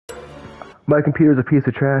my computer's a piece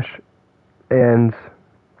of trash, and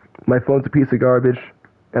my phone's a piece of garbage,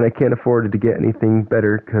 and I can't afford to get anything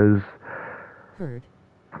better because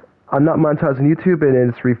I'm not monetizing YouTube, and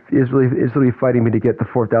it's really fighting me to get the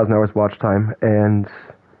 4,000 hours watch time, and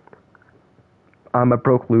I'm a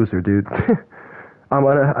broke loser, dude. I'm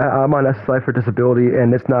on SSI for disability,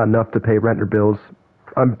 and it's not enough to pay rent or bills.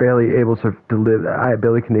 I'm barely able to live. I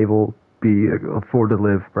barely can afford to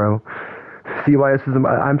live, bro. CYS is.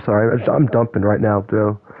 I'm sorry. I'm dumping right now,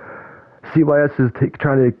 bro. CYS is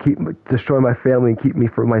trying to destroy my family and keep me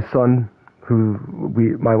from my son,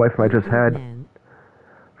 my wife and I just had.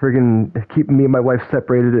 Friggin' keeping me and my wife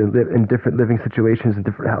separated and live in different living situations in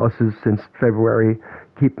different houses since February.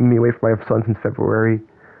 Keeping me away from my son since February.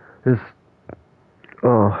 Just,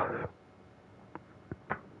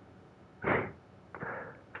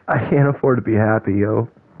 I can't afford to be happy, yo.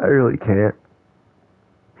 I really can't.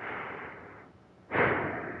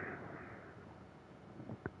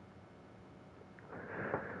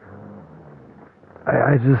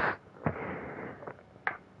 I just...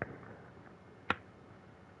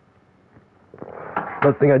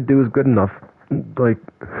 Nothing I do is good enough. Like,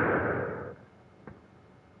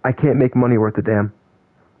 I can't make money worth a damn.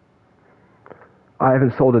 I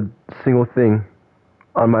haven't sold a single thing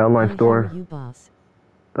on my online store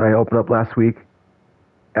that I opened up last week.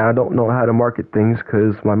 And I don't know how to market things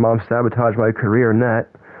because my mom sabotaged my career in that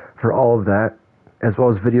for all of that, as well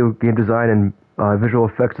as video game design and visual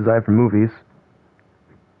effects design for movies.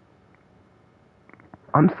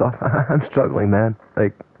 I'm struggling, man.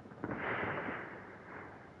 Like,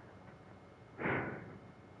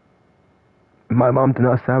 my mom did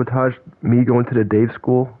not sabotage me going to the Dave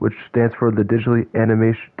School, which stands for the Digital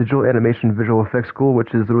Animation Visual Effects School,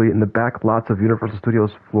 which is literally in the back lots of Universal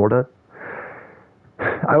Studios, Florida.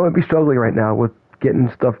 I wouldn't be struggling right now with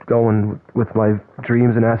getting stuff going with my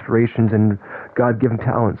dreams and aspirations and God-given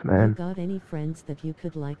talents, man. You got any friends that you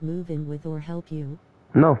could move in with or help you?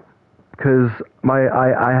 No. Because my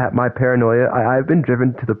paranoia, I've been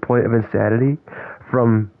driven to the point of insanity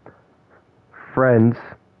from friends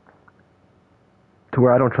to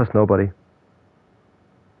where I don't trust nobody.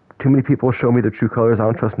 Too many people show me their true colors. I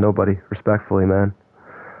don't trust nobody, respectfully, man.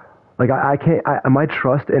 Like, I can't, my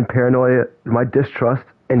trust and paranoia, my distrust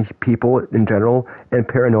in people in general and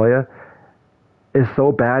paranoia is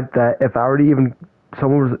so bad that if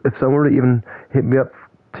someone were to even hit me up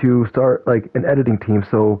to start, an editing team,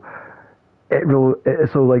 so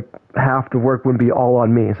half the work wouldn't be all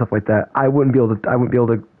on me and stuff like that. I wouldn't be able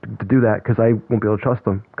to do that because I won't be able to trust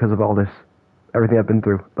them because of all this, everything I've been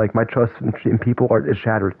through. Like, my trust in people is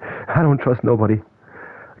shattered. I don't trust nobody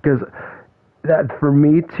because that for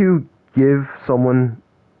me to give someone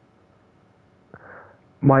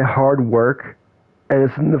my hard work, and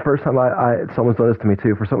it's the first time someone's done this to me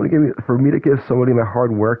too. For me to give somebody my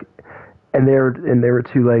hard work. And they were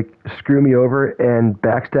to screw me over and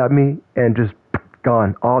backstab me and just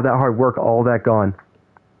gone. All that hard work, all that gone.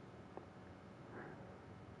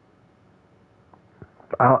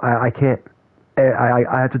 I can't. I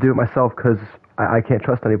have to do it myself because I can't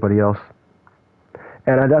trust anybody else.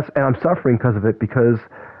 And I'm suffering because of it because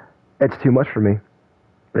it's too much for me.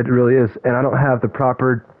 It really is. And I don't have the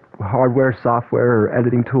proper hardware, software, or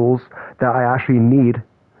editing tools that I actually need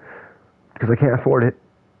because I can't afford it.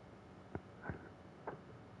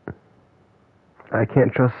 I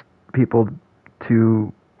can't trust people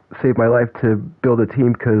to save my life to build a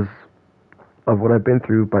team because of what I've been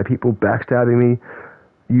through by people backstabbing me,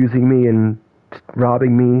 using me and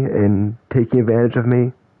robbing me and taking advantage of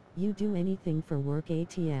me. You do anything for work,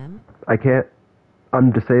 ATM? I can't.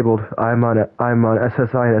 I'm disabled. I'm on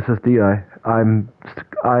SSI and SSDI.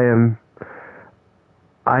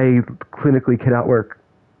 I clinically cannot work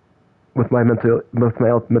with my mental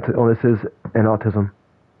illnesses and autism.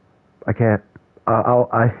 I can't.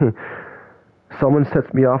 Someone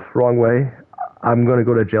sets me off the wrong way, I'm going to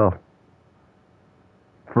go to jail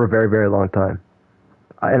for a very, very long time.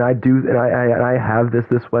 And I have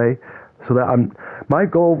this way so that my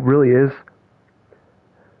goal really is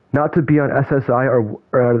not to be on SSI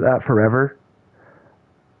or that forever.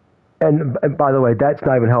 And by the way, that's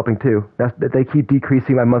not even helping too. They keep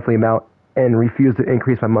decreasing my monthly amount and refuse to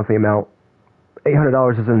increase my monthly amount.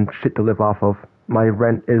 $800 isn't shit to live off of. My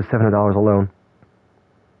rent is $700 alone.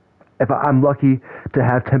 If I'm lucky to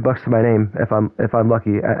have $10 to my name, if I'm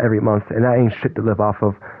lucky every month, and that ain't shit to live off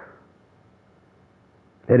of.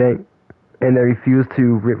 It ain't. And they refuse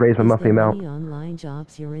to raise my monthly amount. Is there any online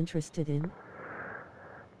jobs you're interested in?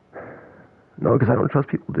 No, because I don't trust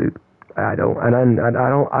people, dude. I don't, and I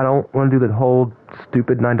don't want to do the whole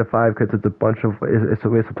stupid 9 to 5 because it's a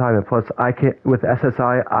waste of time. And plus, I can't with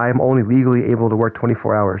SSI. I'm only legally able to work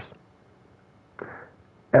 24 hours,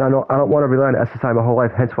 and I don't want to rely on SSI my whole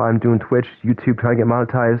life. Hence why I'm doing Twitch, YouTube, trying to get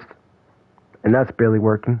monetized, and that's barely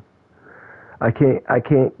working. I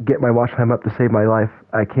can't get my watch time up to save my life.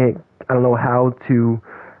 I don't know how to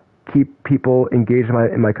keep people engaged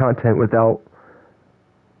in my content without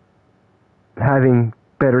having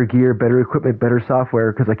better gear, better equipment, better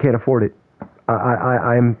software because I can't afford it.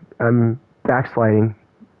 I'm backsliding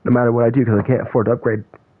no matter what I do because I can't afford to upgrade.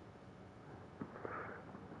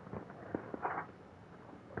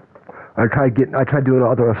 I tried doing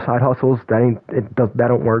other side hustles. That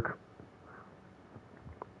don't work.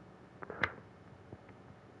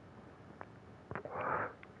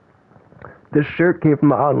 This shirt came from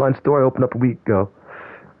my online store I opened up a week ago.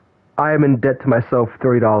 I am in debt to myself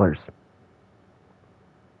 $30.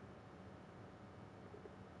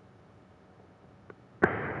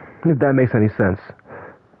 If that makes any sense.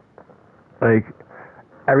 Like,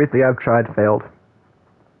 everything I've tried failed.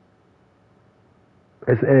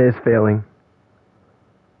 It is failing.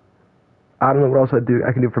 I don't know what else I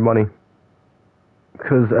can do for money.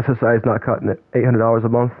 Because SSI is not cutting it. $800 a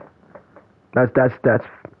month. That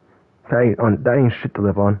ain't shit to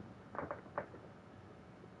live on.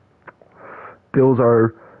 The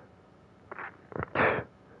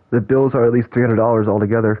bills are at least $300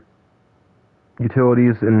 altogether.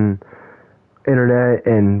 Utilities and internet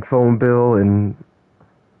and phone bill and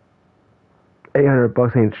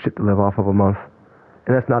 $800 ain't shit to live off of a month.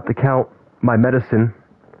 And that's not to count my medicine,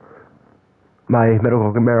 my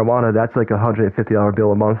medical marijuana. That's like a $150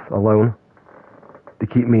 bill a month alone to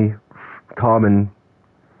keep me calm and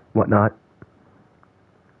whatnot.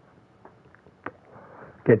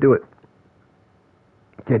 Can't do it.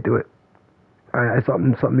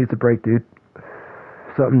 Something needs to break, dude.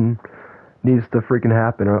 Something needs to freaking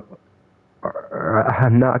happen, or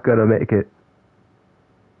I'm not gonna make it.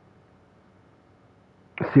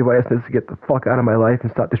 CYS needs to get the fuck out of my life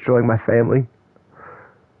and stop destroying my family.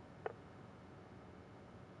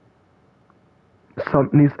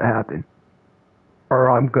 Something needs to happen, or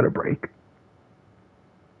I'm gonna break.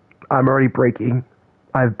 I'm already breaking.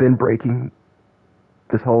 I've been breaking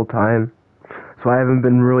this whole time. So I haven't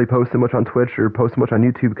been really posting much on Twitch or posting much on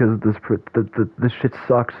YouTube because this shit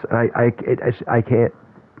sucks. And I can't.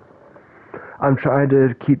 I'm trying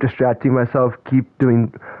to keep distracting myself,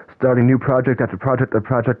 starting new project after project after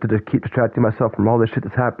project to just keep distracting myself from all this shit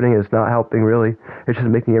that's happening. It's not helping really. It's just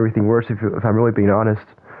making everything worse if I'm really being honest.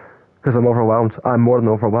 Because I'm overwhelmed. I'm more than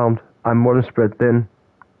overwhelmed. I'm more than spread thin.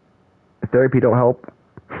 If therapy don't help,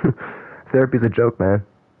 therapy's a joke, man.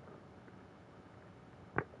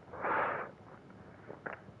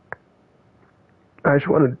 I just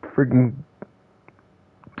want to freaking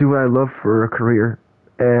do what I love for a career,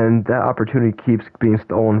 and that opportunity keeps being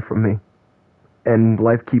stolen from me. And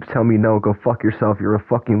life keeps telling me, no, go fuck yourself. You're a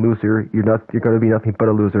fucking loser. You're going to be nothing but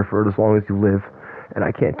a loser for as long as you live. And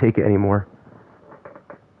I can't take it anymore.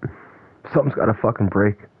 Something's got to fucking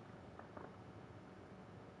break.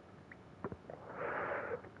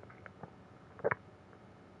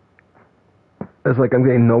 It's like I'm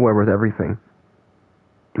getting nowhere with everything.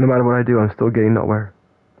 No matter what I do, I'm still getting nowhere.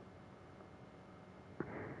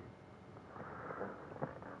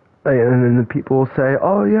 And then the people will say,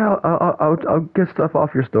 "Oh yeah, I'll get stuff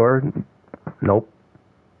off your store." Nope.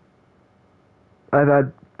 I've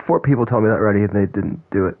had 4 people tell me that already, and they didn't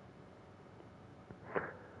do it.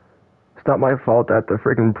 It's not my fault that the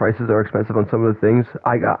freaking prices are expensive on some of the things.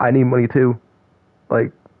 I need money too.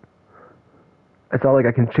 Like, it's not like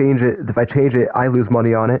I can change it. If I change it, I lose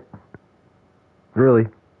money on it. Really.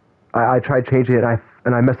 I tried changing it,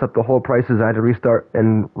 and I messed up the whole prices. I had to restart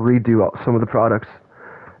and redo some of the products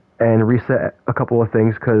and reset a couple of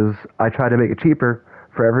things because I tried to make it cheaper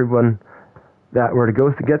for everyone that were to go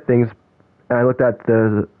to get things. And I looked at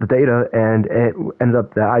the data, and it ended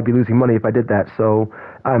up that I'd be losing money if I did that. So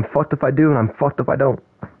I'm fucked if I do, and I'm fucked if I don't.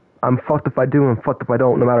 I'm fucked if I do, and I'm fucked if I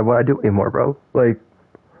don't, no matter what I do anymore, bro. Like,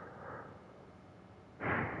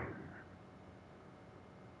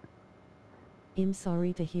 I'm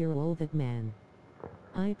sorry to hear all that, man.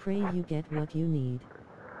 I pray you get what you need.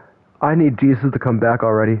 I need Jesus to come back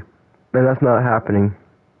already, and that's not happening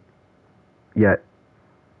yet.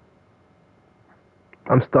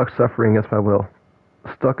 I'm stuck suffering against my will.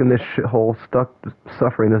 Stuck in this shithole, stuck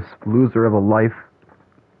suffering this loser of a life.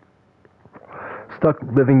 Stuck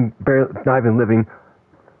living, not even living,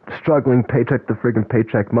 struggling paycheck to friggin'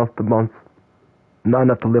 paycheck, month to month. Not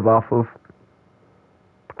enough to live off of.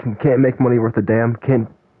 Can't make money worth a damn. Can't.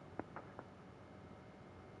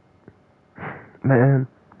 Man.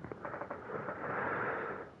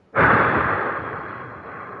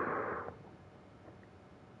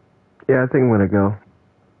 Yeah, I think I'm gonna go.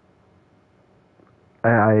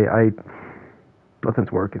 I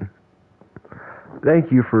nothing's working.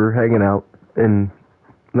 Thank you for hanging out and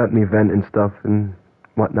letting me vent and stuff and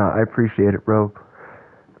whatnot. I appreciate it, bro.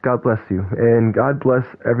 God bless you, and God bless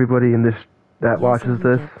everybody in this that watches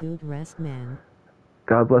this. Get good rest, man.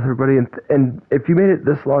 God bless everybody, and if you made it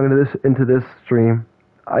this long into this stream,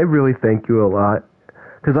 I really thank you a lot,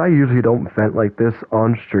 because I usually don't vent like this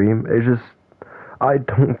on stream. It's just I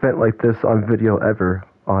don't vent like this on video ever.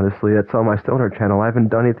 Honestly, that's on my Stoner channel. I haven't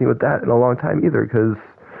done anything with that in a long time either, because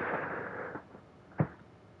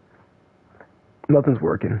nothing's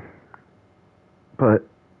working. But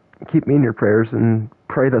keep me in your prayers and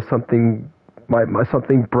pray that something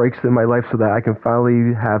breaks in my life so that I can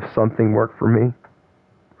finally have something work for me.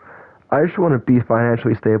 I just want to be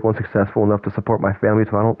financially stable and successful enough to support my family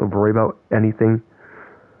so I don't have to worry about anything.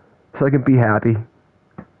 So I can be happy.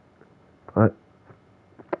 But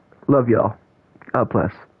love y'all. God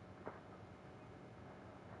bless.